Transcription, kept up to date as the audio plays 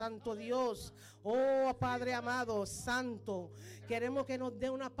Santo Dios, oh Padre amado, santo, queremos que nos dé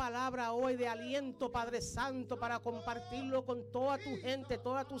una palabra hoy de aliento, Padre Santo, para compartirlo con toda tu gente,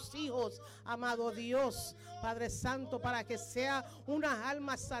 todos tus hijos, amado Dios, Padre Santo, para que sea unas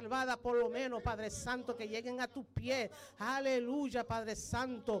almas salvadas, por lo menos, Padre Santo, que lleguen a tus pies. Aleluya, Padre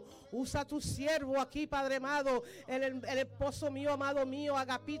Santo. Usa a tu siervo aquí, Padre amado, el esposo mío, amado mío,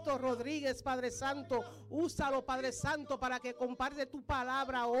 Agapito Rodríguez, Padre Santo. Úsalo, Padre Santo, para que comparte tu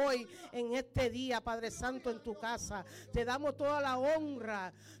palabra hoy, en este día, Padre Santo, en tu casa. Te damos toda la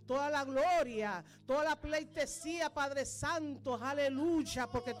honra, toda la gloria, toda la pleitesía, Padre Santo, aleluya,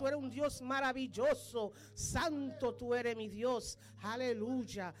 porque tú eres un Dios maravilloso, santo tú eres mi Dios,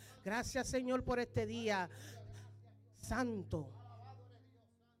 aleluya. Gracias, Señor, por este día, santo.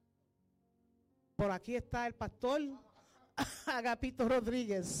 Por aquí está el pastor Agapito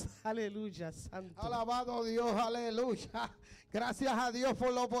Rodríguez, aleluya, santo. Alabado Dios, aleluya. Gracias a Dios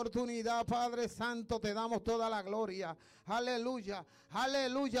por la oportunidad, Padre Santo, te damos toda la gloria. Aleluya,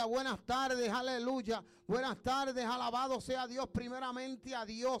 aleluya, buenas tardes, aleluya. Buenas tardes, alabado sea Dios, primeramente a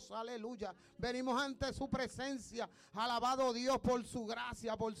Dios, aleluya. Venimos ante su presencia, alabado Dios por su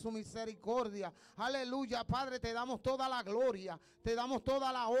gracia, por su misericordia. Aleluya, Padre, te damos toda la gloria, te damos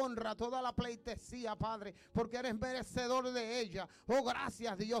toda la honra, toda la pleitesía, Padre, porque eres merecedor de ella. Oh,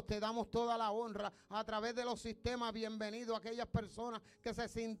 gracias Dios, te damos toda la honra a través de los sistemas. Bienvenido a aquellas personas que se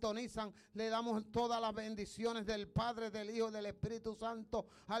sintonizan. Le damos todas las bendiciones del Padre, del Hijo y del Espíritu Santo.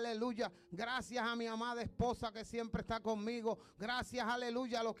 Aleluya. Gracias a mi amada esposa que siempre está conmigo. Gracias,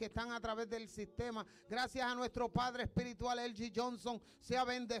 aleluya, a los que están a través del sistema. Gracias a nuestro Padre espiritual, L.G. Johnson. Sea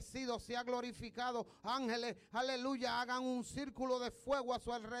bendecido, sea glorificado. Ángeles, aleluya, hagan un círculo de fuego a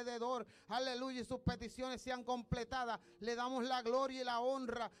su alrededor. Aleluya, y sus peticiones sean completadas. Le damos la gloria y la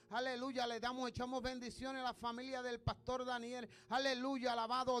honra, aleluya, echamos bendiciones a la familia del pastor Daniel, aleluya,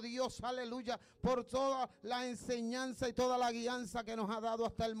 alabado Dios, aleluya, por toda la enseñanza y toda la guianza que nos ha dado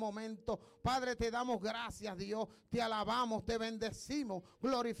hasta el momento. Padre, te damos gracias, Dios, te alabamos, te bendecimos,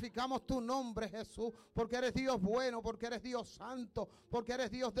 glorificamos tu nombre, Jesús, porque eres Dios bueno, porque eres Dios santo, porque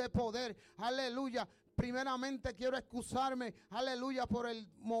eres Dios de poder, aleluya. Primeramente quiero excusarme, aleluya, por el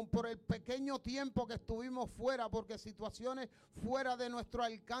pequeño tiempo que estuvimos fuera, porque situaciones fuera de nuestro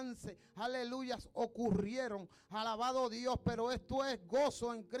alcance, aleluya, ocurrieron, alabado Dios, pero esto es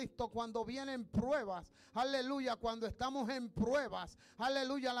gozo en Cristo cuando vienen pruebas, aleluya, cuando estamos en pruebas,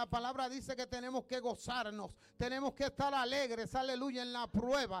 aleluya, la palabra dice que tenemos que gozarnos, tenemos que estar alegres, aleluya, en la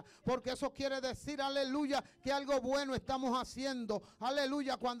prueba, porque eso quiere decir, aleluya, que algo bueno estamos haciendo,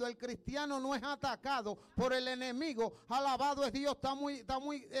 aleluya, cuando el cristiano no es atacado por el enemigo, alabado es Dios, está muy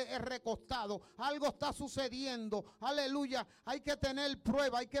recostado, algo está sucediendo, aleluya, hay que tener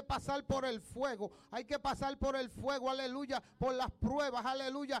prueba, hay que pasar por el fuego, aleluya, por las pruebas,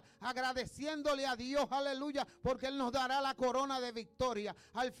 aleluya, agradeciéndole a Dios, aleluya, porque Él nos dará la corona de victoria,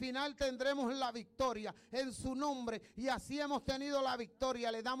 al final tendremos la victoria en su nombre, y así hemos tenido la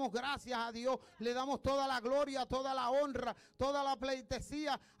victoria. Le damos gracias a Dios, le damos toda la gloria, toda la honra, toda la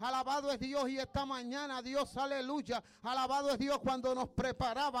pleitesía, alabado es Dios. Y esta mañana, Dios, aleluya, alabado es Dios, cuando nos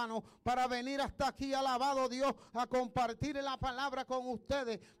preparábamos para venir hasta aquí, alabado Dios, a compartir la palabra con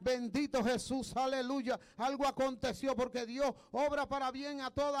ustedes, bendito Jesús, aleluya, algo aconteció, porque Dios obra para bien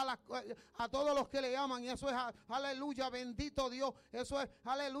a todos los que le aman, y eso es, aleluya, bendito Dios, eso es,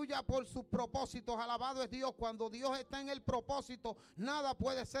 aleluya, por sus propósitos, alabado es Dios. Cuando Dios está en el propósito, nada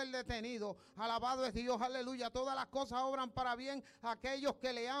puede ser detenido, alabado es Dios, aleluya, todas las cosas obran para bien a aquellos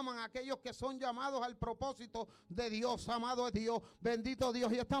que le aman, a aquellos que son llamados al propósito de Dios, amado es Dios, bendito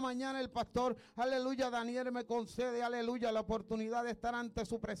Dios. Y esta mañana el pastor, aleluya, Daniel me concede, aleluya, la oportunidad de estar ante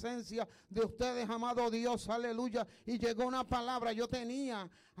su presencia de ustedes, amado Dios, aleluya. Y llegó una palabra, yo tenía,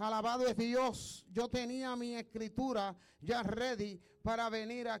 alabado es Dios, yo tenía mi escritura ya ready para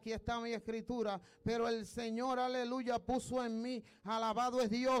venir, aquí está mi escritura, pero el Señor, aleluya, puso en mí, alabado es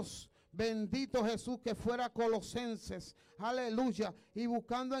Dios, bendito Jesús, que fuera Colosenses, aleluya, y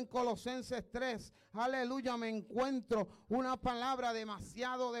buscando en Colosenses 3, aleluya, me encuentro una palabra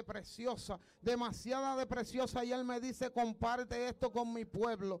demasiada de preciosa, y Él me dice, comparte esto con mi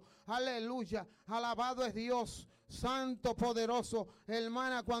pueblo, aleluya, alabado es Dios, santo, poderoso.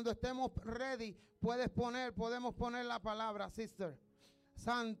 Hermana, cuando estemos ready, podemos poner la palabra, sister,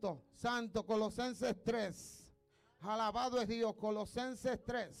 santo, Colosenses 3, alabado es Dios, Colosenses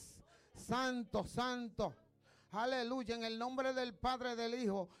 3, santo, aleluya, en el nombre del Padre, del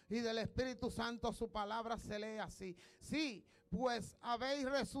Hijo y del Espíritu Santo, su palabra se lee así. Sí, pues habéis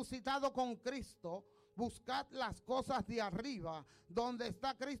resucitado con Cristo, buscad las cosas de arriba, donde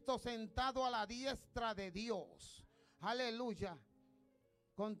está Cristo sentado a la diestra de Dios. Aleluya.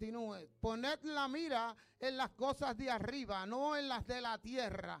 Continúe. Poned la mira en las cosas de arriba, no en las de la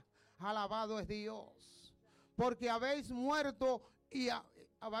tierra. Alabado es Dios. Porque habéis muerto y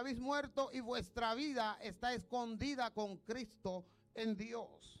vuestra vida está escondida con Cristo en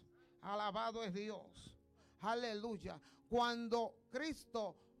Dios. Alabado es Dios. Aleluya. Cuando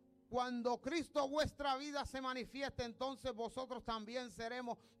Cristo vuestra vida se manifieste, entonces vosotros también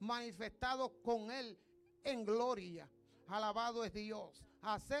seremos manifestados con Él en gloria. Alabado es Dios.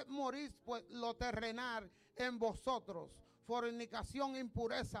 Haced morir pues lo terrenal en vosotros: fornicación,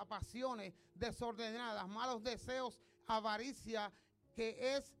 impureza, pasiones desordenadas, malos deseos, avaricia,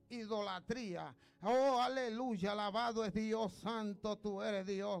 que es idolatría. Oh, aleluya, alabado es Dios, santo tú eres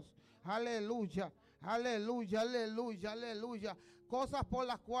Dios. Aleluya, aleluya, aleluya, aleluya. Cosas por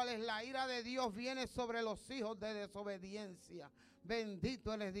las cuales la ira de Dios viene sobre los hijos de desobediencia.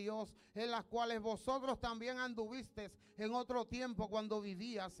 Bendito eres Dios, en las cuales vosotros también anduvisteis en otro tiempo cuando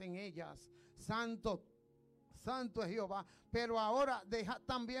vivías en ellas. Santo, santo es Jehová. Pero ahora dejad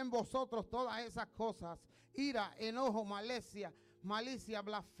también vosotros todas esas cosas: ira, enojo, malicia,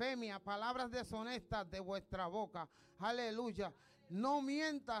 blasfemia, palabras deshonestas de vuestra boca. Aleluya. No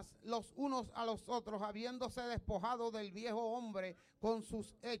mientas los unos a los otros, habiéndose despojado del viejo hombre con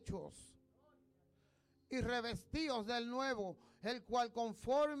sus hechos, y revestíos del nuevo, el cual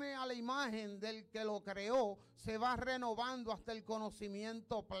conforme a la imagen del que lo creó se va renovando hasta el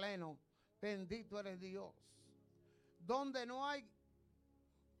conocimiento pleno. Bendito eres Dios. Donde no hay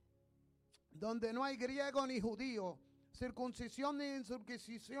griego ni judío, circuncisión ni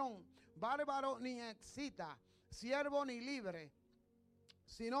incircuncisión, bárbaro ni escita, siervo ni libre,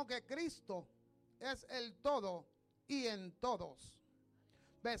 sino que Cristo es el todo y en todos.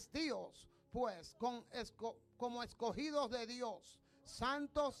 Vestíos pues como escogidos de Dios,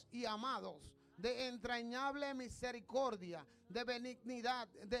 santos y amados, de entrañable misericordia, de benignidad,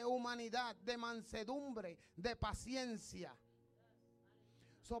 de humanidad, de mansedumbre, de paciencia.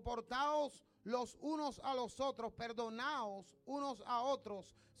 Soportaos los unos a los otros, perdonaos unos a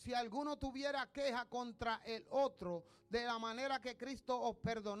otros, si alguno tuviera queja contra el otro, de la manera que Cristo os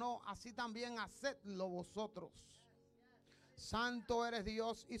perdonó, así también hacedlo vosotros. Santo eres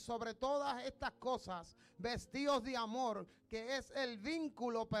Dios. Y sobre todas estas cosas, vestíos de amor, que es el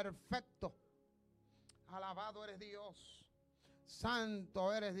vínculo perfecto. Alabado eres Dios.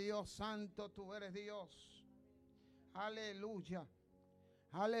 Santo eres Dios, santo tú eres Dios. Aleluya,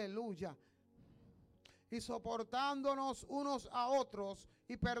 aleluya. Y soportándonos unos a otros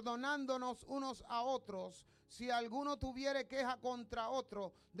y perdonándonos unos a otros, si alguno tuviere queja contra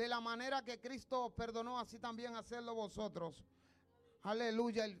otro, de la manera que Cristo os perdonó, así también hacedlo vosotros.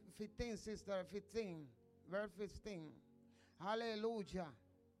 Aleluya. El 15, sister, 15, verse 15. Aleluya,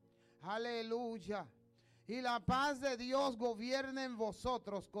 aleluya. Y la paz de Dios gobierne en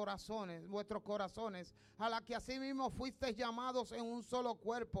vosotros corazones, vuestros corazones, a la que asimismo fuisteis llamados en un solo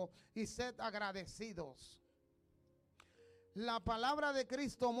cuerpo, y sed agradecidos. La palabra de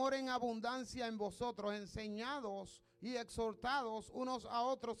Cristo mora en abundancia en vosotros, enseñados y exhortados unos a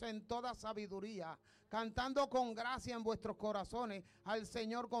otros en toda sabiduría, cantando con gracia en vuestros corazones al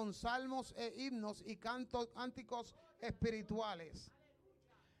Señor con salmos e himnos y cánticos espirituales.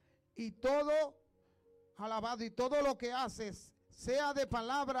 Y todo, alabado, y todo lo que haces, sea de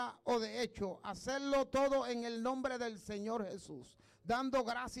palabra o de hecho, hacerlo todo en el nombre del Señor Jesús, dando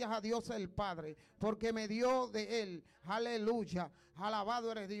gracias a Dios el Padre, porque me dio de Él. Aleluya,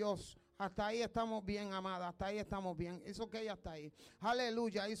 alabado eres Dios. Hasta ahí estamos bien, amada, hasta ahí estamos bien. Eso que ella está ahí.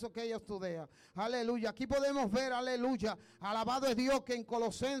 Aleluya, eso que ella estudia. Aleluya, aquí podemos ver, aleluya, alabado es Dios, que en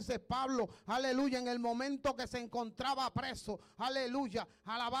Colosenses Pablo, aleluya, en el momento que se encontraba preso, aleluya,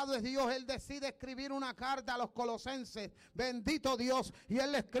 alabado es Dios, él decide escribir una carta a los colosenses. Bendito Dios. Y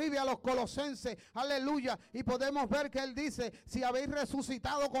él le escribe a los colosenses, aleluya, y podemos ver que él dice: si habéis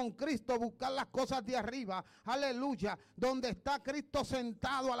resucitado con Cristo, buscad las cosas de arriba, aleluya, donde está Cristo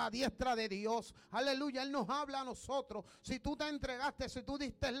sentado a la diestra de Dios. Aleluya, él nos habla a nosotros. Si tú te entregaste, si tú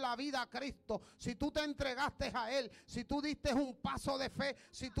diste la vida a Cristo, si tú te entregaste a Él, si tú diste un paso de fe,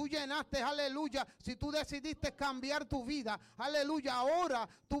 si tú llenaste, aleluya, si tú decidiste cambiar tu vida, aleluya, ahora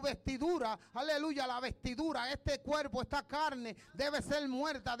tu vestidura, aleluya, la vestidura, este cuerpo, esta carne debe ser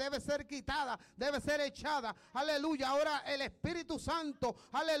muerta, debe ser quitada, debe ser echada, aleluya. Ahora el Espíritu Santo,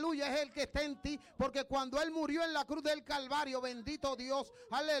 aleluya, es el que está en ti, porque cuando Él murió en la cruz del Calvario, bendito Dios,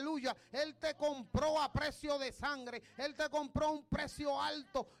 aleluya, Él te compró a precio de sangre. Él te compró un precio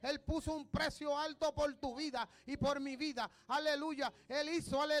alto. Él puso un precio alto por tu vida y por mi vida. Aleluya. Él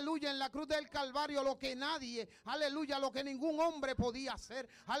hizo, aleluya, en la cruz del Calvario lo que nadie, aleluya, lo que ningún hombre podía hacer.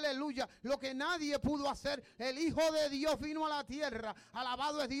 Aleluya. Lo que nadie pudo hacer. El Hijo de Dios vino a la tierra.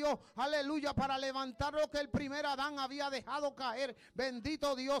 Alabado es Dios. Aleluya. Para levantar lo que el primer Adán había dejado caer.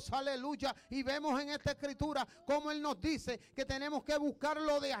 Bendito Dios. Aleluya. Y vemos en esta escritura como Él nos dice que tenemos que buscar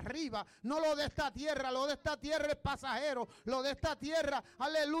lo de arriba, no lo de esta tierra. Lo de esta tierra es pasajero. Lo de esta tierra,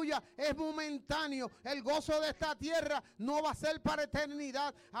 aleluya, es momentáneo. El gozo de esta tierra no va a ser para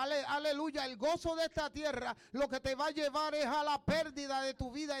eternidad. Aleluya. El gozo de esta tierra lo que te va a llevar es a la pérdida de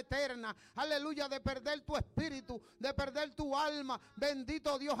tu vida eterna. Aleluya. De perder tu espíritu, de perder tu alma.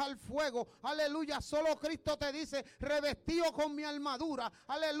 Bendito Dios, al fuego. Aleluya. Solo Cristo te dice: revestido con mi armadura.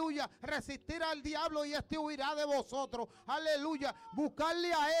 Aleluya. Resistir al diablo y este huirá de vosotros. Aleluya.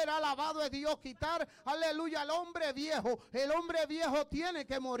 Buscarle a Él. Alabado es Dios. Quitar, aleluya, al hombre viejo. El hombre viejo tiene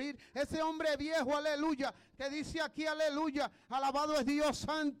que morir. Ese hombre viejo, aleluya, que dice aquí, aleluya, alabado es Dios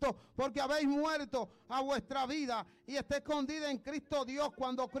santo, porque habéis muerto a vuestra vida y está escondida en Cristo Dios.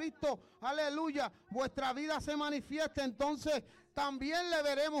 Cuando Cristo, aleluya, vuestra vida se manifieste, entonces también le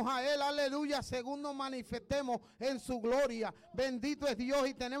veremos a Él, aleluya, según nos manifestemos en su gloria. Bendito es Dios.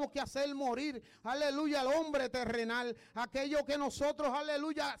 Y tenemos que hacer morir, aleluya, al hombre terrenal. Aquello que nosotros,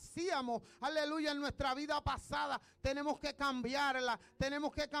 aleluya, hacíamos, aleluya, en nuestra vida pasada, tenemos que cambiarla.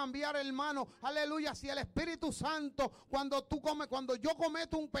 Tenemos que cambiar, hermano, aleluya. Si el Espíritu Santo, cuando yo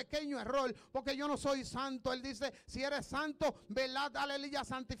cometo un pequeño error, porque yo no soy santo, Él dice: si eres santo, velad, aleluya,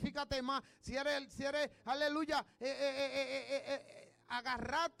 santifícate más. Si eres, aleluya,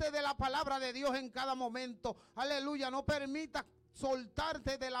 agarrate de la palabra de Dios en cada momento. Aleluya. No permitas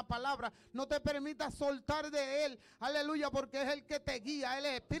soltarte de la palabra, no te permitas soltar de Él, aleluya, porque es el que te guía. El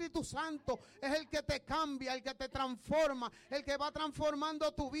Espíritu Santo es el que te cambia, el que te transforma, el que va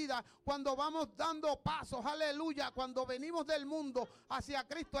transformando tu vida. Cuando vamos dando pasos, aleluya, cuando venimos del mundo hacia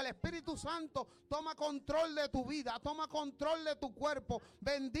Cristo, el Espíritu Santo toma control de tu vida, toma control de tu cuerpo.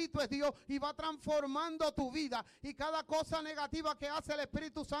 Bendito es Dios. Y va transformando tu vida, y cada cosa negativa que hace el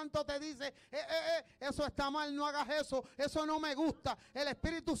Espíritu Santo te dice: eso está mal, no hagas eso, eso no me gusta. El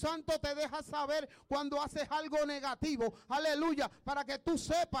Espíritu Santo te deja saber cuando haces algo negativo, aleluya, para que tú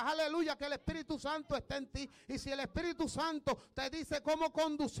sepas, aleluya, que el Espíritu Santo está en ti. Y si el Espíritu Santo te dice cómo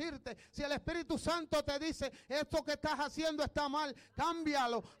conducirte, si el Espíritu Santo te dice: esto que estás haciendo está mal,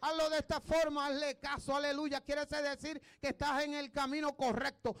 cámbialo, hazlo de esta forma, hazle caso, aleluya. Quiere decir que estás en el camino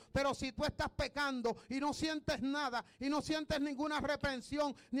correcto. Pero si tú estás pecando y no sientes nada, y no sientes ninguna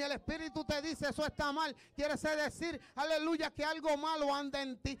reprensión, ni el Espíritu te dice eso está mal, quiere decir, aleluya, que algo malo anda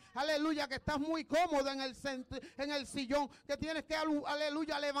en ti. Aleluya, que estás muy cómodo en el sillón, que tienes que,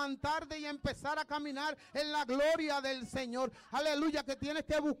 aleluya, levantarte y empezar a caminar en la gloria del Señor. Aleluya, que tienes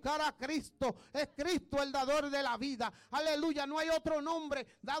que buscar a Cristo. Es Cristo el dador de la vida. Aleluya, no hay otro nombre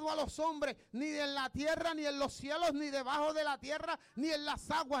dado a los hombres, ni en la tierra, ni en los cielos, ni debajo de la tierra, ni en las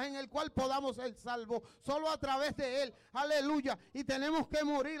aguas, en el cual podamos ser salvos. Solo a través de Él. Aleluya. Y tenemos que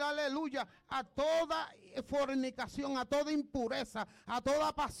morir, aleluya, a toda fornicación, a toda impureza, a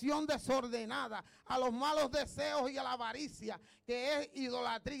toda pasión desordenada, a los malos deseos y a la avaricia, que es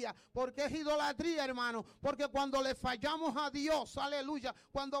idolatría. ¿Por qué es idolatría, hermano? Porque cuando le fallamos a Dios, aleluya,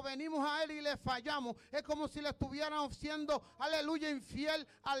 cuando venimos a Él y le fallamos, es como si le estuviéramos siendo, aleluya, infiel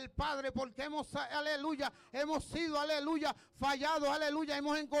al Padre, porque hemos, aleluya, hemos sido, aleluya, fallados, aleluya,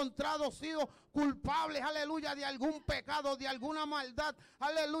 hemos sido culpables, aleluya, de algún pecado, de alguna maldad,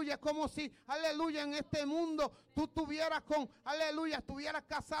 aleluya. Es como si, aleluya, en este mundo tú estuvieras estuvieras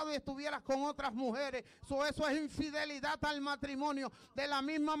casado y estuvieras con otras mujeres. Eso es infidelidad al matrimonio. De la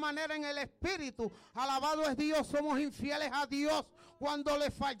misma manera en el espíritu, alabado es Dios, somos infieles a Dios cuando le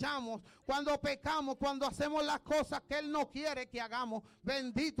fallamos, cuando pecamos, cuando hacemos las cosas que Él no quiere que hagamos.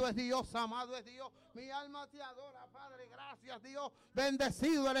 Bendito es Dios, amado es Dios. Mi alma te adora, Padre. Gracias, Dios.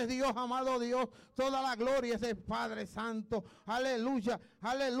 Bendecido eres Dios, amado Dios. Toda la gloria es del Padre Santo. Aleluya,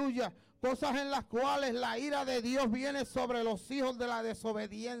 aleluya. Cosas en las cuales la ira de Dios viene sobre los hijos de la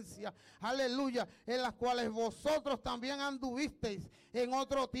desobediencia. Aleluya. En las cuales vosotros también anduvisteis en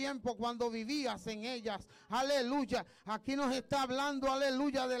otro tiempo cuando vivías en ellas. Aleluya. Aquí nos está hablando,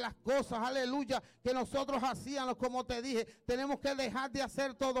 aleluya, de las cosas, aleluya, que nosotros hacíamos. Como te dije, tenemos que dejar de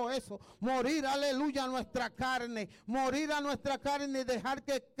hacer todo eso. Morir, aleluya, a nuestra carne. Morir a nuestra carne y dejar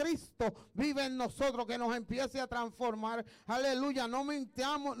que Cristo vive en nosotros, que nos empiece a transformar. Aleluya. No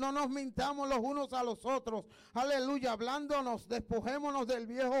nos mintamos enfrentamos los unos a los otros. Aleluya, hablándonos, despojémonos del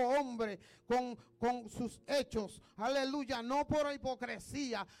viejo hombre con sus hechos. Aleluya, no por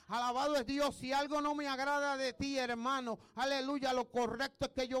hipocresía. Alabado es Dios. Si algo no me agrada de ti, hermano, aleluya, lo correcto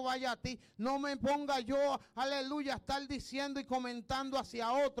es que yo vaya a ti. No me ponga yo, aleluya, a estar diciendo y comentando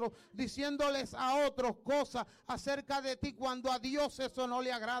hacia otros, diciéndoles a otros cosas acerca de ti cuando a Dios eso no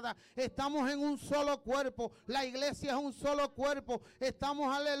le agrada. Estamos en un solo cuerpo. La iglesia es un solo cuerpo.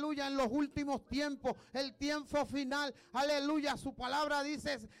 Estamos, aleluya, en los últimos tiempos, el tiempo final. Aleluya, su palabra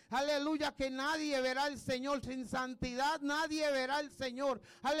dice, aleluya, que nadie verá al Señor. Sin santidad nadie verá al Señor.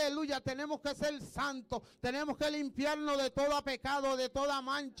 Aleluya, tenemos que ser santos. Tenemos que limpiarnos de todo pecado, de toda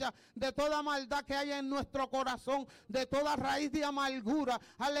mancha, de toda maldad que haya en nuestro corazón, de toda raíz de amargura.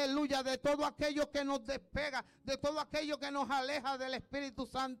 Aleluya, de todo aquello que nos despega, de todo aquello que nos aleja del Espíritu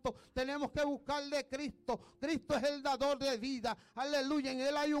Santo. Tenemos que buscar de Cristo. Cristo es el dador de vida. Aleluya, en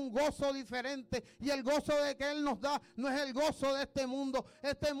Él hay un gozo diferente, y el gozo de que Él nos da no es el gozo de este mundo.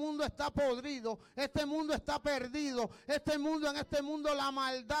 Este mundo está podrido, este mundo está perdido, en este mundo la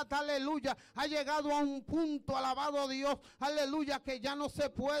maldad, aleluya, ha llegado a un punto, alabado Dios, aleluya, que ya no se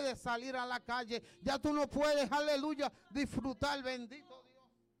puede salir a la calle, ya tú no puedes, aleluya, disfrutar, bendito Dios.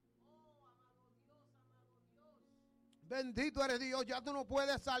 Bendito eres Dios, ya tú no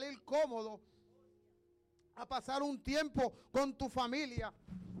puedes salir cómodo a pasar un tiempo con tu familia.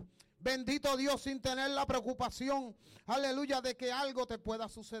 Bendito Dios, sin tener la preocupación, aleluya, de que algo te pueda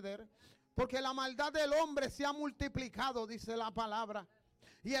suceder. Porque la maldad del hombre se ha multiplicado, dice la palabra.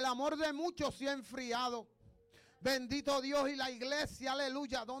 Y el amor de muchos se ha enfriado. Bendito Dios. Y la iglesia,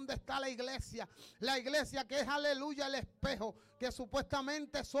 aleluya, ¿dónde está la iglesia? La iglesia que es, aleluya, el espejo, que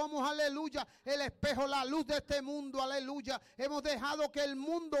supuestamente somos, aleluya, el espejo, la luz de este mundo, aleluya. Hemos dejado que el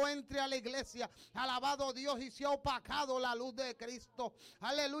mundo entre a la iglesia, alabado Dios, y se ha opacado la luz de Cristo,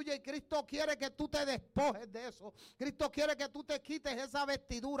 aleluya. Y Cristo quiere que tú te despojes de eso. Cristo quiere que tú te quites esa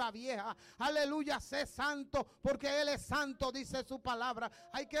vestidura vieja, aleluya. Sé santo porque Él es santo, dice su palabra.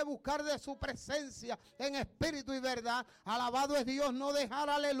 Hay que buscar de su presencia en espíritu y verdad. Alabado es Dios. No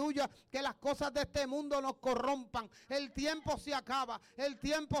dejar, aleluya, que las cosas de este mundo nos corrompan. El tiempo se acaba, el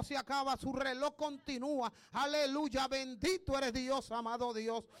tiempo se acaba, su reloj continúa, aleluya. Bendito eres Dios, amado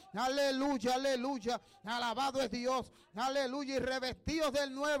Dios, aleluya, aleluya, alabado es Dios, aleluya. Y revestidos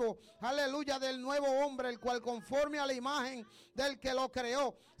del nuevo, aleluya, del nuevo hombre, el cual conforme a la imagen del que lo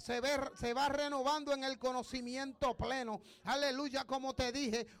creó, se va renovando en el conocimiento pleno, aleluya. Como te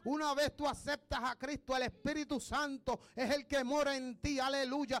dije, una vez tú aceptas a Cristo, el Espíritu Santo es el que mora en ti,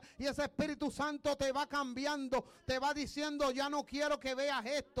 aleluya. Y ese Espíritu Santo te va cambiando, te va diciendo, ya no quiero que veas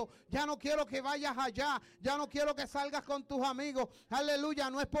esto, ya no quiero que vayas allá, ya no quiero que salgas con tus amigos, aleluya.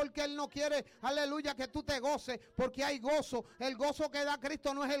 No es porque Él no quiere, aleluya, que tú te goces, porque hay gozo. El gozo que da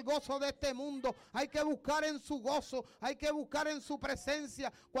Cristo no es el gozo de este mundo. Hay que buscar en su gozo, hay que buscar en su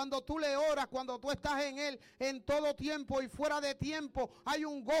presencia. Cuando tú le oras, cuando tú estás en Él, en todo tiempo y fuera de tiempo, hay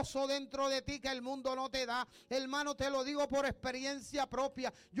un gozo dentro de ti que el mundo no te da. Hermano, te lo digo por experiencia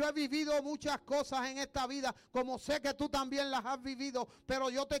propia. Yo he vivido muchas cosas en esta vida, como sé que tú también las has vivido, pero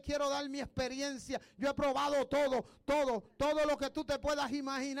yo te quiero dar mi experiencia. Yo he probado todo lo que tú te puedas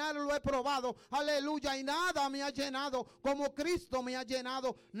imaginar, lo he probado, aleluya. Y nada me ha llenado como Cristo me ha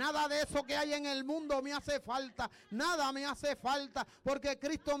llenado. Nada de eso que hay en el mundo me hace falta, nada me hace falta, porque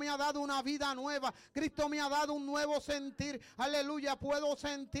Cristo me ha dado una vida nueva. Cristo me ha dado un nuevo sentir, aleluya. Puedo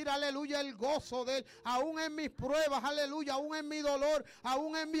sentir, aleluya, el gozo de Él, aún en mis pruebas, aleluya, aún en mi dolor,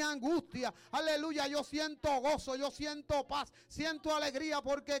 aún en mi angustia, aleluya. Yo siento gozo, yo siento paz, siento alegría,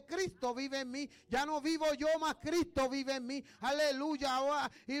 porque Cristo vive en mí. Ya no vivo yo, más Cristo vive en mí, aleluya.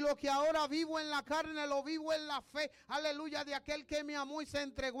 Y lo que ahora vivo en la carne, lo vivo en la fe, aleluya, de aquel que me amó y se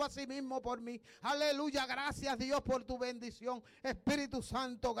entregó a sí mismo por mí, aleluya. Gracias, Dios, por tu bendición, Espíritu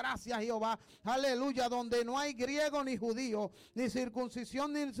Santo. Gracias, Jehová, aleluya. Donde no hay griego ni judío, ni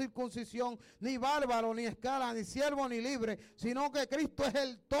circuncisión ni incircuncisión, ni bárbaro ni escala, ni siervo ni libre, sino que Cristo es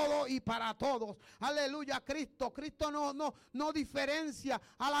el todo y para todos, aleluya. Cristo no diferencia,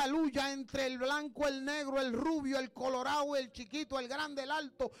 aleluya, entre el blanco, el negro, el rubio, el colorado, el chiquito, el grande, el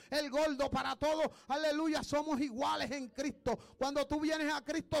alto, el gordo. Para todos, aleluya, somos iguales en Cristo. Cuando tú vienes a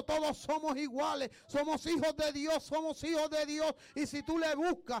Cristo, todos somos iguales, somos hijos de Dios, somos hijos de Dios. Y si tú le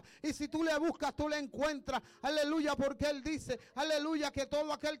buscas, tú le encuentras, aleluya, porque Él dice, aleluya, que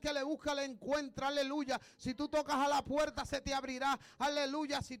todo aquel que le busca le encuentra, aleluya. Si tú tocas a la puerta, se te abrirá,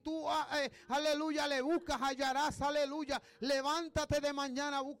 aleluya. Si tú, aleluya, le buscas, hallarás, aleluya. aleluya. Levántate de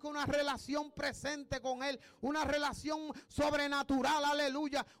mañana, busca una relación presente con Él, una relación sobrenatural,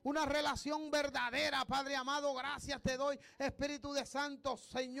 aleluya, una relación verdadera, Padre amado. Gracias te doy, Espíritu de Santo,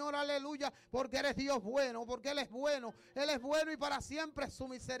 Señor, aleluya, porque eres Dios bueno, porque Él es bueno y para siempre es su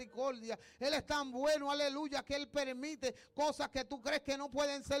misericordia. Él es tan bueno, aleluya, que Él permite cosas que tú crees que no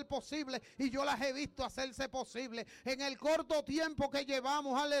pueden ser posibles y yo las he visto hacerse posible en el corto tiempo que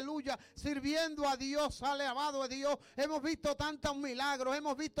llevamos, aleluya, sirviendo a Dios, alabado a Dios. Hemos visto tantos milagros,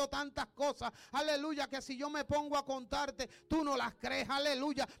 hemos visto tantas cosas, aleluya, que si yo me pongo a contarte, tú no las crees,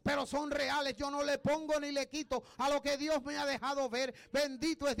 aleluya, pero son reales. Yo no le pongo ni le quito a lo que Dios me ha dejado ver.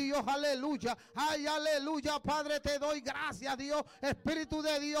 Bendito es Dios, aleluya. Ay, aleluya, Padre, te doy gracias, Dios. Espíritu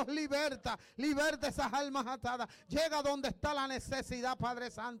de Dios, liberta esas almas atadas. Llega donde está la necesidad, Padre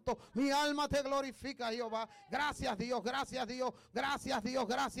Santo. Mi alma te glorifica, Jehová. Gracias, Dios, gracias, Dios, gracias, Dios,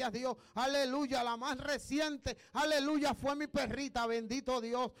 gracias, Dios. Aleluya, la más reciente, aleluya, fue mi perrita. Bendito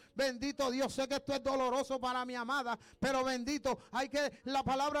Dios, bendito Dios. Sé que esto es doloroso para mi amada, pero bendito, la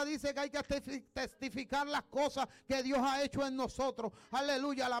palabra dice que hay que testificar las cosas que Dios ha hecho en nosotros.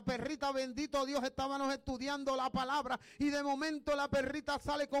 Aleluya, la perrita, bendito Dios, estábamos estudiando la palabra y de momento la perrita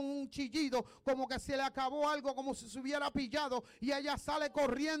sale con un chillido, como que se le acabó algo, como si se hubiera pillado, y ella sale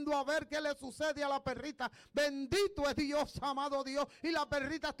corriendo a ver qué le sucede a la perrita. Bendito es Dios, amado Dios, y la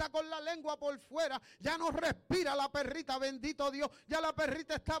perrita está con la lengua por fuera, ya no respira la perrita, bendito Dios, ya la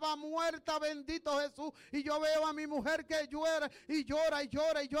perrita estaba muerta, bendito Jesús. Y yo veo a mi mujer que llora y llora y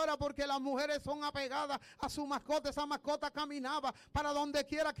llora y llora, porque las mujeres son apegadas a su mascota. Esa mascota caminaba para donde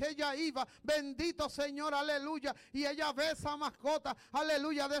quiera que ella iba, bendito Señor, aleluya, y ella ve esa mascota,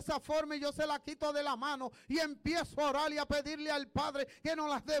 aleluya, de esa forma, y yo se la quito de la mano y empiezo a orar y a pedirle al Padre que nos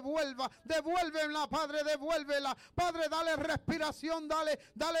las devuelva. Devuélvela, Padre, devuélvela, Padre, dale respiración, dale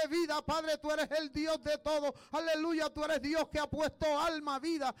vida, Padre, tú eres el Dios de todo, aleluya, tú eres Dios que ha puesto alma,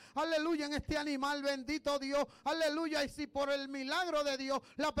 vida, aleluya, en este animal, bendito Dios, aleluya. Y si por el milagro de Dios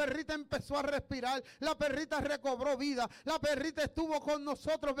la perrita empezó a respirar, la perrita recobró vida, la perrita estuvo con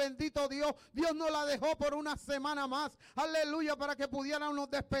nosotros, bendito Dios, Dios nos la dejó por una semana más, aleluya, para que pudiéramos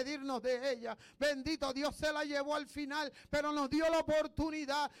despedirnos de ella, bendito Dios, se la llevó al final, pero nos dio la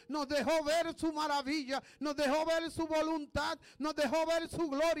oportunidad, nos dejó ver su maravilla, nos dejó ver su voluntad, nos dejó ver su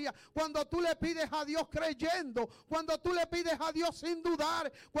gloria. Cuando tú le pides a Dios creyendo, cuando tú le pides a Dios sin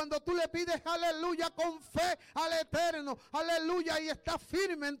dudar, cuando tú le pides, aleluya, con fe al Eterno, aleluya, y estás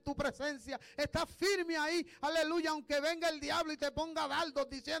firme en tu presencia, estás firme ahí, aleluya, aunque venga el diablo y te ponga dardos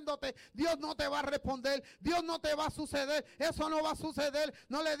diciéndote, Dios no te va a responder, Dios no te va a suceder, eso no va a suceder.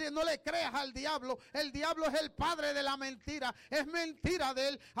 No le creas al diablo. El diablo es el padre de la mentira, es mentira de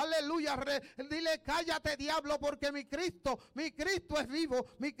él, aleluya. Dile, cállate, diablo, porque mi Cristo es vivo,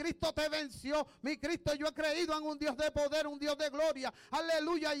 mi Cristo te venció, mi Cristo, yo he creído en un Dios de poder, un Dios de gloria,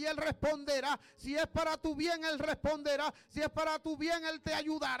 aleluya, y Él responderá. Si es para tu bien, Él responderá. Si es para tu bien, Él te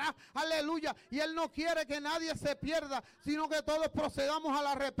ayudará, aleluya. Y Él no quiere que nadie se pierda, sino que todos procedamos al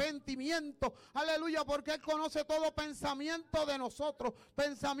arrepentimiento, aleluya, porque Él conoce todo pensamiento de nosotros,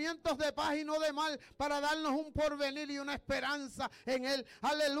 pensamientos de paz y no de mal, para darnos un porvenir y una esperanza en Él,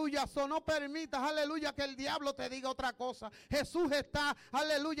 aleluya. No permitas, aleluya, que el diablo te diga otra cosa. Jesús está,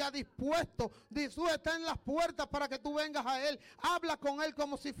 aleluya, dispuesto. Jesús está en las puertas para que tú vengas a Él. Habla con Él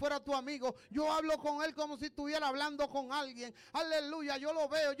como si fuera tu amigo. Yo hablo con Él como si estuviera hablando con alguien, aleluya. Yo lo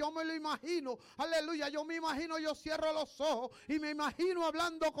veo, yo me lo imagino, aleluya. Yo me imagino, yo cierro los ojos y me imagino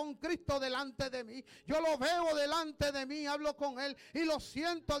hablando con Cristo delante de mí. Yo lo veo delante de mí, hablo con Él y lo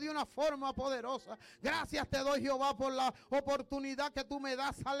siento de una forma poderosa. Gracias te doy, Jehová, por la oportunidad que tú me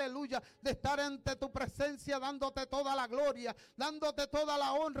das, aleluya, de estar ante tu presencia, dándote toda la gloria, dándote toda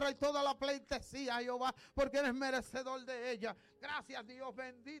la honra y toda la pleitesía, Jehová, porque eres merecedor de ella. Gracias, Dios,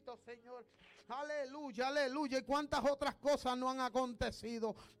 bendito Señor. Aleluya, aleluya. Y cuántas otras cosas no han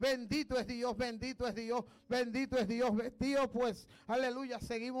acontecido. Bendito es Dios, bendito es Dios, bendito es Dios. Vestido pues, aleluya,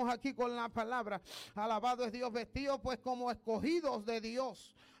 seguimos aquí con la palabra. Alabado es Dios, vestido pues como escogidos de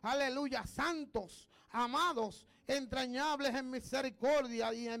Dios. Aleluya, santos, amados, entrañables en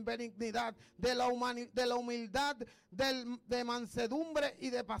misericordia y en benignidad, de la humildad, de mansedumbre y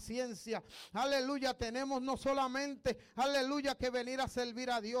de paciencia. Aleluya, tenemos no solamente, aleluya, que venir a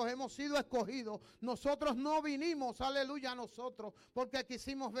servir a Dios, hemos sido escogidos. Nosotros no vinimos, aleluya, nosotros, porque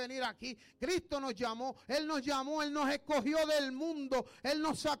quisimos venir aquí. Cristo nos llamó, Él nos llamó, Él nos escogió del mundo, Él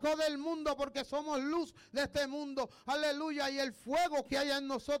nos sacó del mundo porque somos luz de este mundo. Aleluya, y el fuego que hay en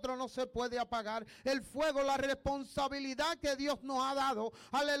nosotros nosotros no se puede apagar. El fuego, la responsabilidad que Dios nos ha dado,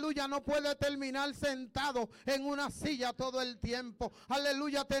 aleluya, no puede terminar sentado en una silla todo el tiempo.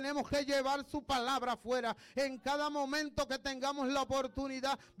 Aleluya, tenemos que llevar su palabra afuera. En cada momento que tengamos la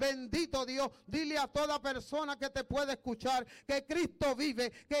oportunidad, bendito Dios, dile a toda persona que te puede escuchar que Cristo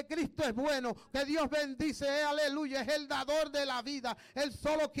vive, que Cristo es bueno, que Dios bendice, aleluya, es el dador de la vida. Él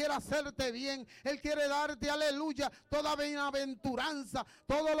solo quiere hacerte bien, Él quiere darte, aleluya, toda bienaventuranza,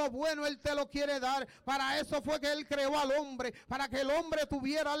 todo lo bueno Él te lo quiere dar. Para eso fue que Él creó al hombre, para que el hombre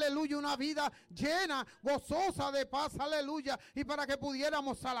tuviera, aleluya, una vida llena, gozosa de paz, aleluya, y para que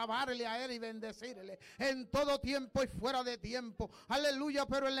pudiéramos alabarle a Él y bendecirle en todo tiempo y fuera de tiempo, aleluya.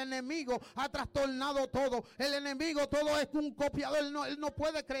 Pero el enemigo ha trastornado todo. El enemigo todo es un copiador. Él no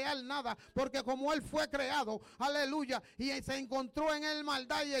puede crear nada, porque como Él fue creado, aleluya, y se encontró en él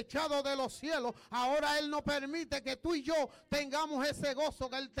maldad y echado de los cielos, ahora Él no permite que tú y yo tengamos ese gozo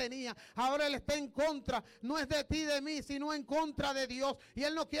que Él tenía. Ahora Él está en contra, no es de ti, de mí, sino en contra de Dios, y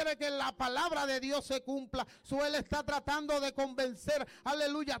Él no quiere que la palabra de Dios se cumpla. Él está tratando de convencer,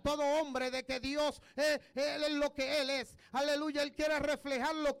 aleluya, a todo hombre de que Dios Él es lo que Él es, aleluya. Él quiere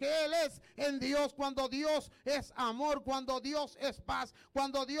reflejar lo que Él es en Dios, cuando Dios es amor, cuando Dios es paz,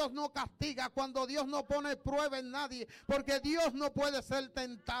 cuando Dios no castiga, cuando Dios no pone prueba en nadie, porque Dios no puede ser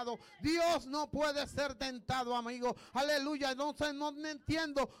tentado. Dios no puede ser tentado, amigo, aleluya. Entonces no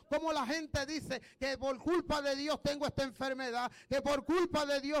entiendo cómo la gente dice que por culpa de Dios tengo esta enfermedad, que por culpa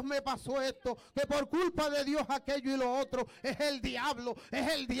de Dios me pasó esto, que por culpa de Dios aquello y lo otro. Es el diablo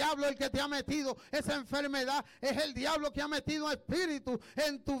el que te ha metido esa enfermedad, es el diablo que ha metido espíritu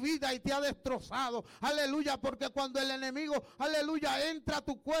en tu vida y te ha destrozado, aleluya. Porque cuando el enemigo, aleluya, entra a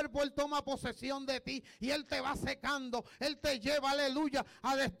tu cuerpo, él toma posesión de ti y él te va secando, él te lleva, aleluya,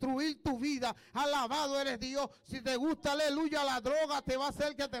 a destruir tu vida. Alabado eres Dios. Si te gusta, aleluya, la droga, te va a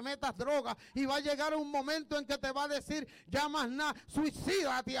hacer que te metas droga, y va a llegar un momento en que te va a decir, ya más nada,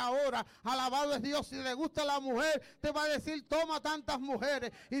 suicídate ahora. Alabado es Dios. Si le gusta la mujer, te va a decir, toma tantas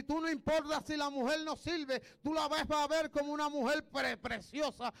mujeres, y tú no importa si la mujer no sirve, tú la vas a ver como una mujer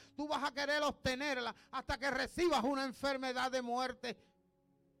preciosa, tú vas a querer obtenerla hasta que recibas una enfermedad de muerte.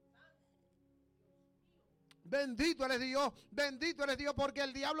 Bendito eres Dios, porque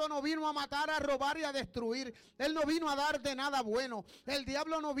el diablo no vino a matar, a robar y a destruir. Él no vino a darte nada bueno. El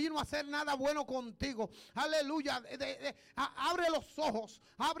diablo no vino a hacer nada bueno contigo. Aleluya. Abre los ojos,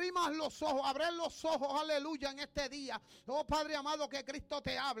 abrimos los ojos, abre los ojos, aleluya, en este día. Oh Padre amado, que Cristo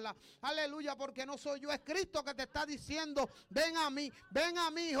te habla. Aleluya, porque no soy yo, es Cristo que te está diciendo, ven a mí,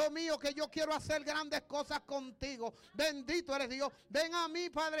 hijo mío, que yo quiero hacer grandes cosas contigo. Bendito eres Dios. Ven a mí,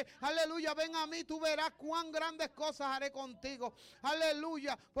 Padre, aleluya, ven a mí, tú verás cuán grandes cosas haré contigo,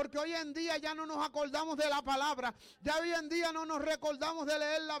 aleluya. Porque hoy en día ya no nos acordamos de la palabra, ya hoy en día no nos recordamos de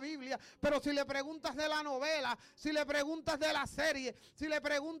leer la Biblia, pero si le preguntas de la novela, si le preguntas de la serie, si le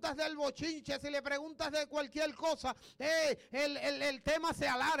preguntas del bochinche, si le preguntas de cualquier cosa, el tema se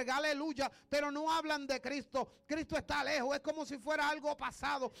alarga, aleluya, pero no hablan de Cristo. Cristo está lejos, es como si fuera algo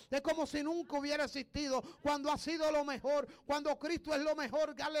pasado, es como si nunca hubiera existido, cuando ha sido lo mejor, cuando Cristo es lo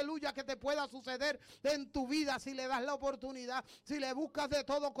mejor, aleluya, que te pueda suceder en tu vida, si le das la oportunidad, si le buscas de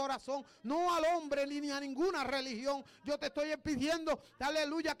todo corazón, no al hombre ni a ninguna religión. Yo te estoy pidiendo,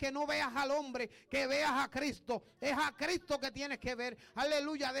 aleluya, que no veas al hombre, que veas a Cristo. Es a Cristo que tienes que ver,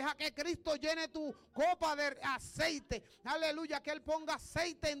 aleluya. Deja que Cristo llene tu copa de aceite, aleluya, que Él ponga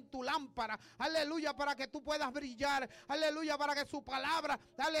aceite en tu lámpara, aleluya, para que tú puedas brillar, aleluya, para que su palabra,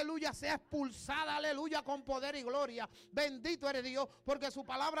 aleluya, sea expulsada, aleluya, con poder y gloria. Bendito eres Dios, porque su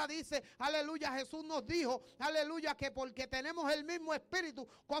palabra dice, aleluya, Jesús nos dijo, aleluya, que porque tenemos el mismo espíritu,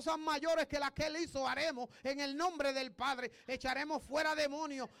 cosas mayores que las que Él hizo haremos en el nombre del Padre. Echaremos fuera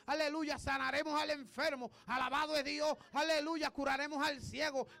demonios, aleluya, sanaremos al enfermo, alabado es Dios, aleluya, curaremos al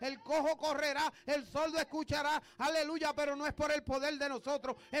ciego, el cojo correrá, el sordo escuchará, aleluya. Pero no es por el poder de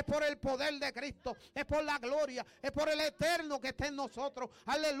nosotros, es por el poder de Cristo, es por la gloria, es por el eterno que está en nosotros,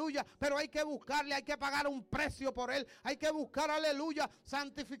 aleluya. Pero hay que buscarle, hay que pagar un precio por Él, hay que buscar, aleluya,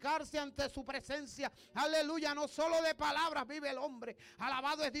 santificarse ante su presencia, aleluya. No solo de palabras vive el hombre,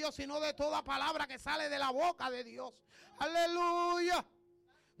 alabado es Dios, sino de toda palabra que sale de la boca de Dios, aleluya.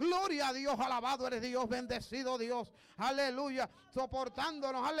 Gloria a Dios, alabado eres Dios, bendecido Dios, aleluya,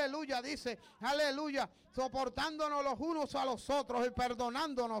 soportándonos, aleluya, dice, aleluya, soportándonos los unos a los otros y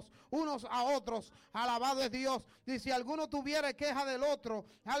perdonándonos unos a otros. Alabado es Dios. Y si alguno tuviera queja del otro,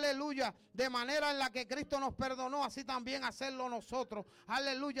 aleluya, de manera en la que Cristo nos perdonó, así también hacerlo nosotros.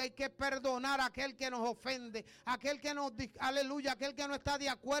 Aleluya, hay que perdonar a aquel que nos ofende, aquel que nos, aleluya, aquel que no está de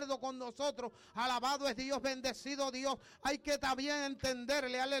acuerdo con nosotros. Alabado es Dios, bendecido Dios. Hay que también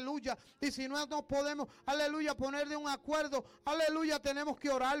entenderle, aleluya. Y si no nos podemos, aleluya, poner de un acuerdo, aleluya, tenemos que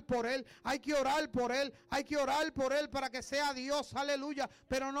orar por él. Hay que orar por él, hay que orar por él para que sea Dios, aleluya.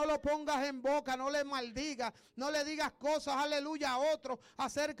 Pero no lo pongas en boca, no le maldigas, no le digas cosas, aleluya, a otros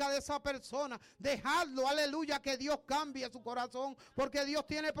acerca de esa persona. Dejadlo, aleluya, que Dios cambie su corazón, porque Dios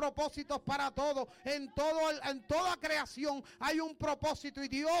tiene propósitos para todo. En toda creación hay un propósito y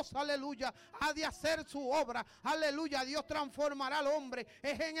Dios, aleluya, ha de hacer su obra. Aleluya, Dios transformará al hombre.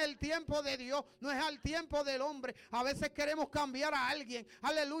 Es en el tiempo de Dios, no es al tiempo del hombre. A veces queremos cambiar a alguien,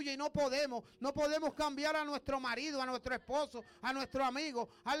 aleluya, y no podemos cambiar a nuestro marido, a nuestro esposo, a nuestro amigo,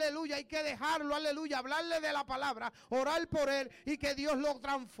 aleluya. Hay que dejarlo, aleluya, hablarle de la palabra, orar por él y que Dios lo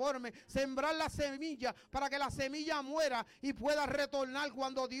transforme, sembrar la semilla para que la semilla muera y pueda retornar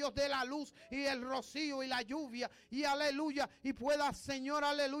cuando Dios dé la luz y el rocío y la lluvia, y aleluya, y pueda, Señor,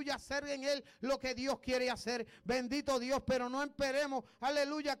 aleluya, hacer en él lo que Dios quiere hacer. Bendito Dios, pero no esperemos,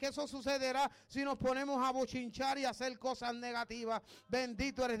 aleluya, que eso sucederá si nos ponemos a bochinchar y hacer cosas negativas.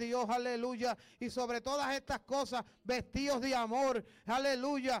 Bendito eres Dios, aleluya. Y sobre todas estas cosas, vestidos de amor,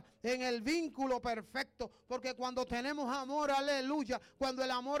 aleluya, en el vínculo perfecto, porque cuando tenemos amor, aleluya, cuando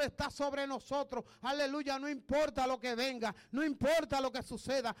el amor está sobre nosotros, aleluya, no importa lo que venga, no importa lo que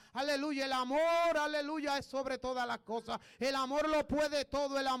suceda, aleluya, el amor, aleluya, es sobre todas las cosas. El amor lo puede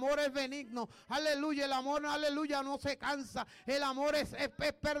todo, el amor es benigno, aleluya, el amor, aleluya, no se cansa, el amor es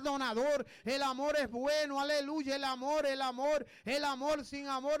perdonador, el amor es bueno, aleluya, el amor, sin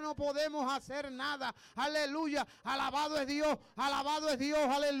amor no podemos hacer nada, aleluya, alabado es Dios,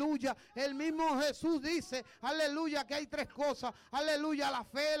 aleluya. El mismo Jesús dice, aleluya, que hay tres cosas, aleluya, la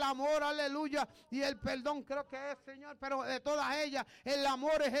fe, el amor, aleluya, y el perdón, creo que es, Señor, pero de todas ellas, el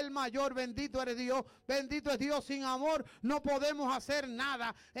amor es el mayor. Bendito eres Dios, bendito es Dios. Sin amor no podemos hacer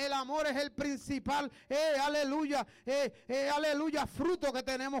nada, el amor es el principal, aleluya, aleluya, fruto que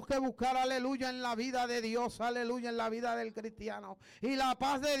tenemos que buscar, aleluya, en la vida de Dios, aleluya, en la vida del cristiano. Y la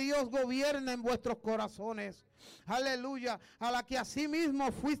paz de Dios gobierna en vuestros corazones, aleluya, a la que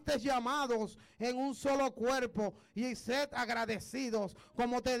asimismo fuisteis llamados en un solo cuerpo, y sed agradecidos.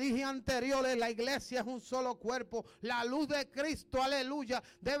 Como te dije anteriores, la iglesia es un solo cuerpo. La luz de Cristo, aleluya,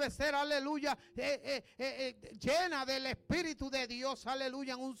 debe ser, aleluya, llena del Espíritu de Dios,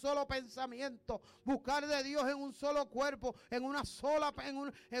 aleluya, en un solo pensamiento, buscar de Dios en un solo cuerpo, en una sola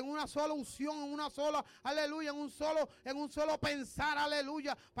unción, en una sola, aleluya, en un solo pensar,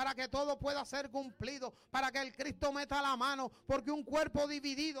 aleluya, para que todo pueda ser cumplido, para que el Cristo meta la mano, porque un cuerpo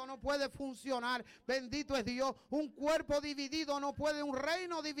dividido no puede funcionar. Bendito es Dios. Un cuerpo dividido no puede, un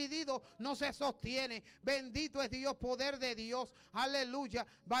reino dividido no se sostiene. Bendito es Dios, poder de Dios, aleluya.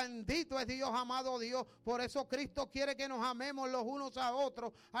 Bendito es Dios, amado Dios. Por eso Cristo quiere que nos amemos los unos a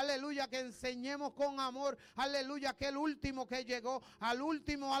otros, aleluya, que enseñemos con amor, aleluya, que el último que llegó, al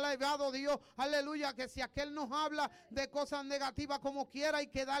último, alabado Dios, aleluya, que si aquel nos habla de cosas negativas, como quiera, hay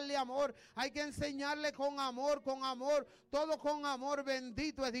que darle amor, hay que enseñarle con amor, todo con amor.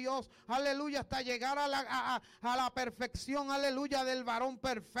 Bendito es Dios, aleluya, hasta llegar a la perfección, aleluya, del varón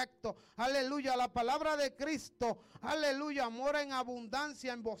perfecto, aleluya. La palabra de Cristo, aleluya, mora en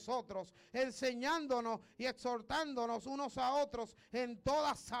abundancia en vosotros, enseñándonos y exhortándonos unos a otros en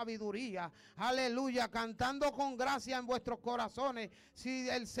toda sabiduría, aleluya, cantando con gracia en vuestros corazones,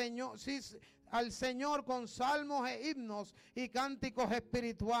 al Señor con salmos e himnos y cánticos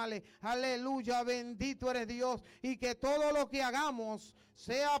espirituales, aleluya. Bendito eres Dios. Y que todo lo que hagamos,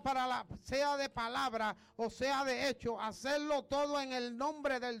 sea de palabra o sea de hecho, hacerlo todo en el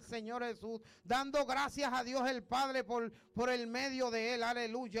nombre del Señor Jesús, dando gracias a Dios el Padre por el medio de él,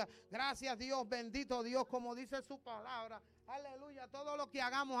 aleluya. Gracias Dios, bendito Dios, como dice su palabra. Aleluya, todo lo que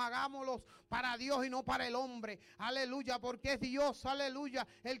hagamos, hagámoslo para Dios y no para el hombre. Aleluya, porque es Dios, aleluya,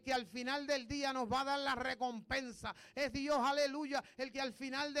 el que al final del día nos va a dar la recompensa. Es Dios, aleluya, el que al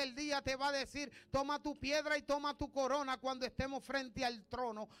final del día te va a decir, toma tu piedra y toma tu corona cuando estemos frente al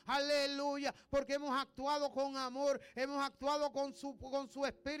trono. Aleluya, porque hemos actuado con amor, hemos actuado con su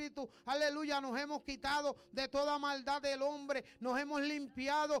espíritu. Aleluya, nos hemos quitado de toda maldad del hombre, nos hemos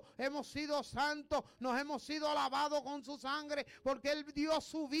limpiado, hemos sido santos, nos hemos sido lavados con su sangre. sangre, porque Él dio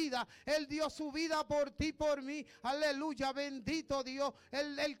su vida. Él dio su vida por ti, por mí. Aleluya, bendito Dios.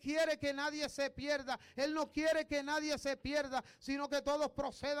 Él quiere que nadie se pierda. Él no quiere que nadie se pierda, sino que todos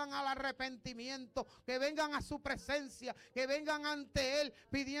procedan al arrepentimiento, que vengan a su presencia, que vengan ante Él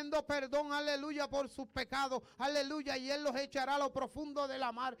pidiendo perdón, aleluya, por sus pecados, aleluya, y Él los echará a lo profundo de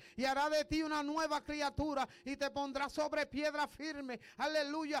la mar y hará de ti una nueva criatura y te pondrá sobre piedra firme,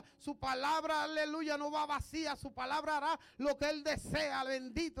 aleluya. Su palabra, aleluya, no va vacía, su palabra hará lo que Él desea.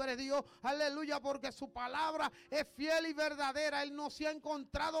 Bendito eres Dios, aleluya, porque su palabra es fiel y verdadera. Él no se ha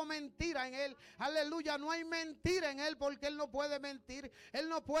encontrado mentira en Él, aleluya, no hay mentira en Él, porque Él no puede mentir. Él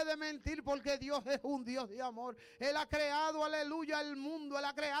no puede mentir porque Dios es un Dios de amor. Él ha creado, aleluya, el mundo. Él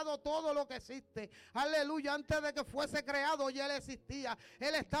ha creado todo lo que existe, aleluya. Antes de que fuese creado ya Él existía.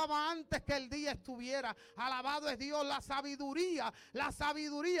 Él estaba antes que el día estuviera. Alabado es Dios. La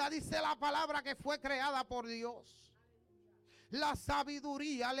sabiduría dice la palabra que fue creada por Dios. La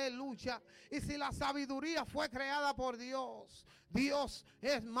sabiduría, aleluya. Y si la sabiduría fue creada por Dios, Dios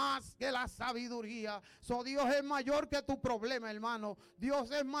es más que la sabiduría. Dios es mayor que tu problema, hermano. Dios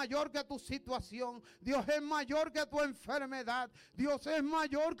es mayor que tu situación. Dios es mayor que tu enfermedad. Dios es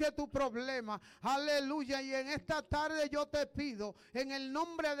mayor que tu problema. Aleluya. Y en esta tarde yo te pido, en el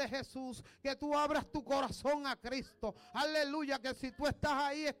nombre de Jesús, que tú abras tu corazón a Cristo. Aleluya. Que si tú estás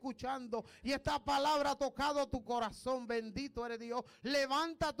ahí escuchando y esta palabra ha tocado tu corazón, bendito eres Dios,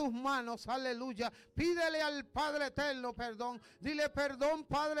 levanta tus manos, aleluya. Pídele al Padre eterno perdón. Dile: perdón,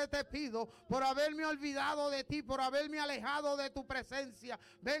 Padre, te pido por haberme olvidado de ti, por haberme alejado de tu presencia.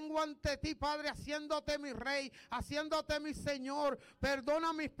 Vengo ante ti, Padre, haciéndote mi Rey, haciéndote mi Señor.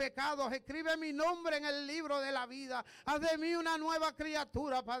 Perdona mis pecados, escribe mi nombre en el libro de la vida. Haz de mí una nueva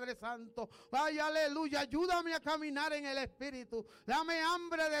criatura, Padre Santo. Ay, aleluya, ayúdame a caminar en el Espíritu. Dame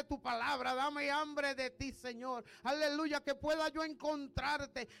hambre de tu palabra, dame hambre de ti, Señor. Aleluya, que pueda yo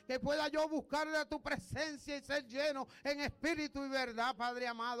encontrarte, que pueda yo buscar de tu presencia y ser lleno en espíritu y verdad, Padre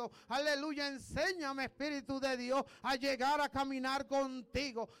amado. Aleluya, enséñame, Espíritu de Dios, a llegar a caminar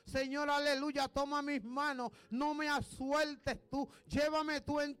contigo. Señor, aleluya, toma mis manos, no me asueltes tú, llévame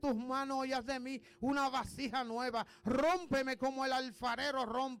tú en tus manos y haz de mí una vasija nueva. Rómpeme como el alfarero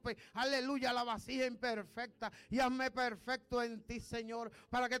rompe, aleluya, la vasija imperfecta, y hazme perfecto en ti, Señor,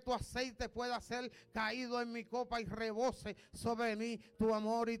 para que tu aceite pueda ser caído en mi copa y rebose sobre mí tu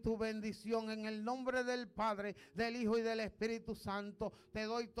amor y tu bendición. En el nombre del Padre, del Hijo y del Espíritu Santo, te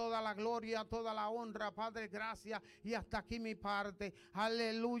doy toda la gloria, toda la honra, Padre, gracias. Y hasta aquí mi parte.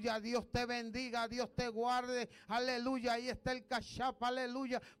 Aleluya, Dios te bendiga, Dios te guarde. Aleluya, ahí está el cachapa,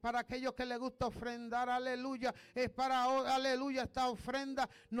 aleluya, para aquellos que les gusta ofrendar, aleluya, es para, aleluya, esta ofrenda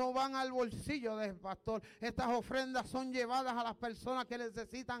no van al bolsillo del pastor. Estas ofrendas son llevadas a las personas que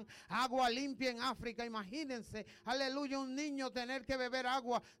necesitan agua limpia en África. Imagínense, aleluya, un niño tener que beber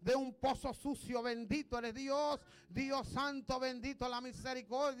agua de un pozo sucio. Bendito eres Dios, Dios santo, bendito la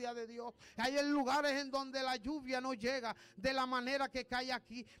misericordia de Dios. Hay lugares en donde la lluvia no llega de la manera que cae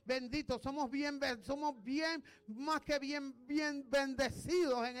aquí. Bendito, somos bien más que bien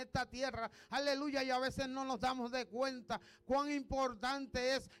bendecidos en esta tierra. Aleluya, y a veces no nos damos de cuenta cuán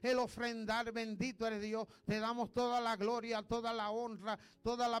importante es el ofrendar. Bendito eres Dios. Te damos toda la gloria, toda la honra,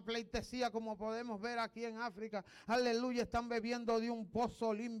 toda la pleitesía, como podemos ver aquí en África. Aleluya, están bebiendo de un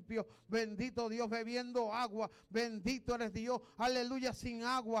pozo limpio. Bendito Dios, bebiendo agua. Bendito eres Dios. Aleluya, sin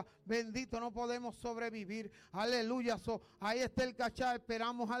agua, bendito, no podemos sobrevivir. Aleluya, ahí está el cachá.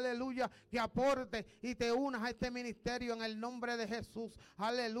 Esperamos, aleluya, que aporte y te unas a este ministerio en el nombre de Jesús.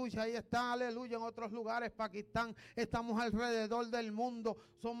 Aleluya, ahí está, aleluya, en otros lugares, Pakistán, estamos alrededor del mundo.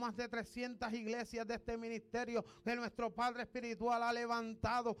 Son más de 300 iglesias de este ministerio que nuestro Padre Espiritual ha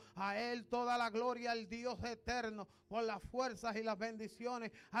levantado. A Él toda la gloria, al Dios eterno, por las fuerzas y las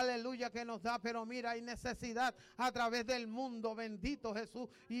bendiciones, aleluya, que nos da. Pero mira, hay necesidad a través del mundo, bendito Jesús,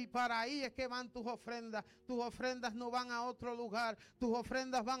 y para ahí es que van tus ofrendas. Tus ofrendas no van a otro lugar, tus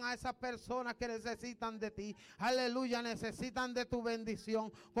ofrendas van a esas personas que necesitan de ti, aleluya, necesitan de tu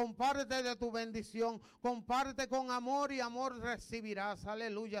bendición. Comparte de tu bendición, comparte con amor, y amor recibirás,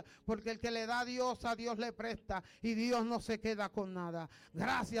 aleluya, porque el que le da a Dios le presta, y Dios no se queda con nada.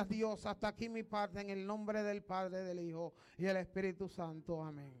 Gracias, Dios. Hasta aquí mi parte, en el nombre del Padre, del Hijo y el Espíritu Santo.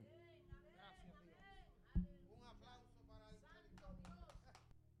 Amén.